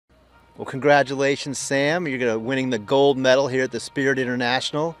Well, congratulations, Sam. You're gonna winning the gold medal here at the Spirit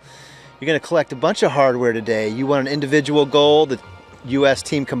International. You're gonna collect a bunch of hardware today. You won an individual gold. The U.S.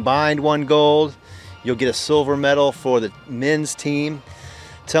 team combined won gold. You'll get a silver medal for the men's team.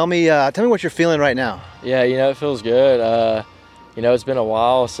 Tell me what you're feeling right now. Yeah, it feels good. It's been a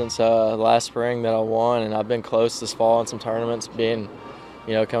while since last spring that I won, and I've been close this fall in some tournaments, coming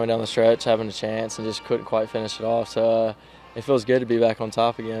down the stretch, having a chance, and just couldn't quite finish it off. So it feels good to be back on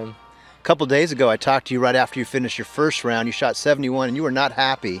top again. A couple days ago, I talked to you right after you finished your first round. You shot 71, and you were not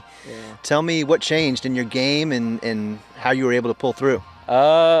happy. Yeah. Tell me what changed in your game and how you were able to pull through.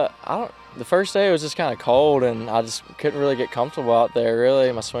 The first day it was just kind of cold, and I just couldn't really get comfortable out there.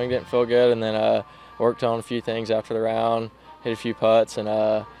 Really, my swing didn't feel good, and then worked on a few things after the round, hit a few putts, and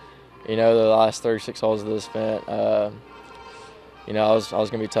the last 36 holes of this event, I was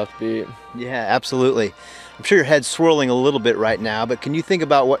gonna be tough to beat. Yeah, absolutely. I'm sure your head's swirling a little bit right now, but can you think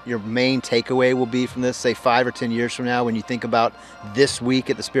about what your main takeaway will be from this, say 5 or 10 years from now, when you think about this week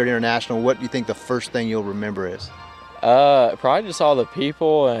at the Spirit International? What do you think the first thing you'll remember is? Probably just all the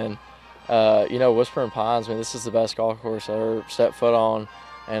people and, Whispering Pines. I mean, this is the best golf course I ever stepped foot on.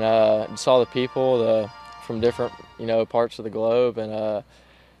 And just all the people from different, parts of the globe. And,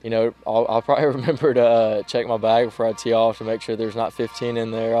 I'll probably remember to check my bag before I tee off to make sure there's not 15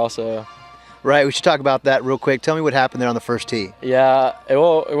 in there also. Right, we should talk about that real quick. Tell me what happened there on the first tee. Yeah, it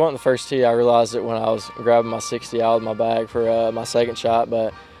wasn't the first tee. I realized it when I was grabbing my 60 out of my bag for my second shot,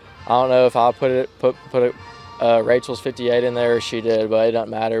 but I don't know if I put Rachel's 58 in there or she did, but it doesn't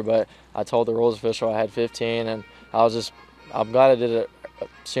matter. But I told the rules official I had 15, and I'm glad I did it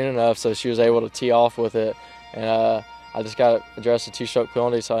soon enough so she was able to tee off with it. And I just got addressed a 2-stroke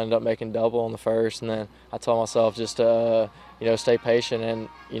penalty, so I ended up making double on the first. And then I told myself just to stay patient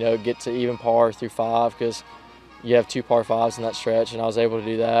and get to even par through 5, because you have 2 par 5s in that stretch, and I was able to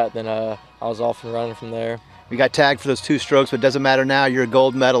do that. Then I was off and running from there. You got tagged for those 2 strokes, but it doesn't matter now. You're a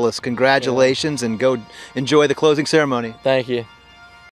gold medalist. Congratulations, and go enjoy the closing ceremony. Thank you.